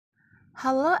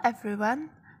Hello everyone,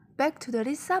 back to the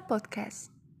Lisa podcast.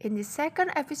 In this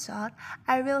second episode,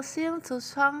 I will sing two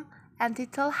songs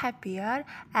entitled Happier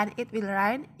and It Will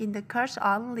Rain in the chorus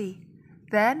only.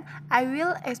 Then, I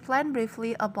will explain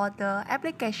briefly about the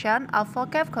application of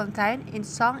vocab content in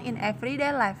song in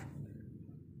everyday life.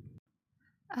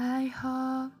 I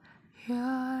hope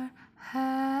you're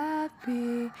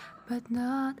happy, but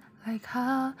not like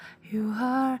how you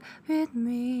are with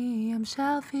me. I'm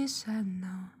selfish, I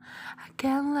know. I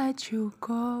can't let you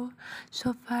go.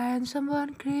 So find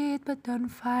someone great, but don't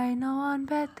find no one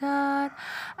better.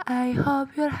 I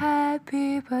hope you're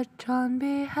happy, but don't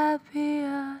be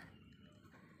happier.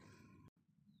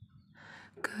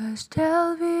 'Cause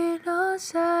there'll be no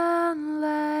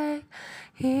sunlight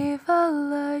if I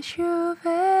lose you,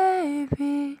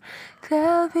 baby.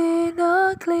 There'll be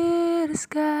no clear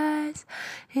skies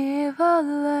if I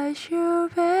lose you,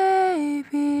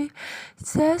 baby.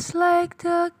 Just like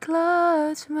the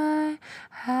clouds, my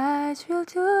eyes will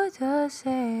do the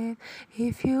same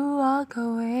if you walk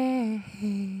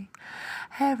away.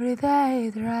 Every day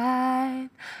it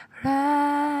rain,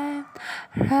 rain,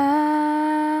 rain.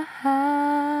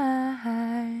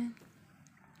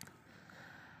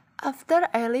 After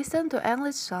I listen to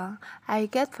English song, I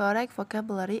get correct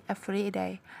vocabulary every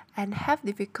day and have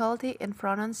difficulty in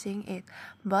pronouncing it,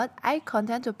 but I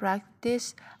continue to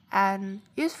practice and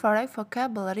use correct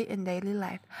vocabulary in daily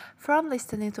life. From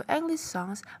listening to English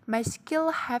songs, my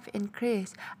skill have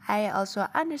increased. I also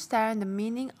understand the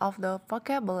meaning of the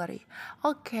vocabulary.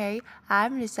 Okay,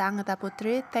 I'm Lisa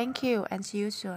Putri. Thank you and see you soon.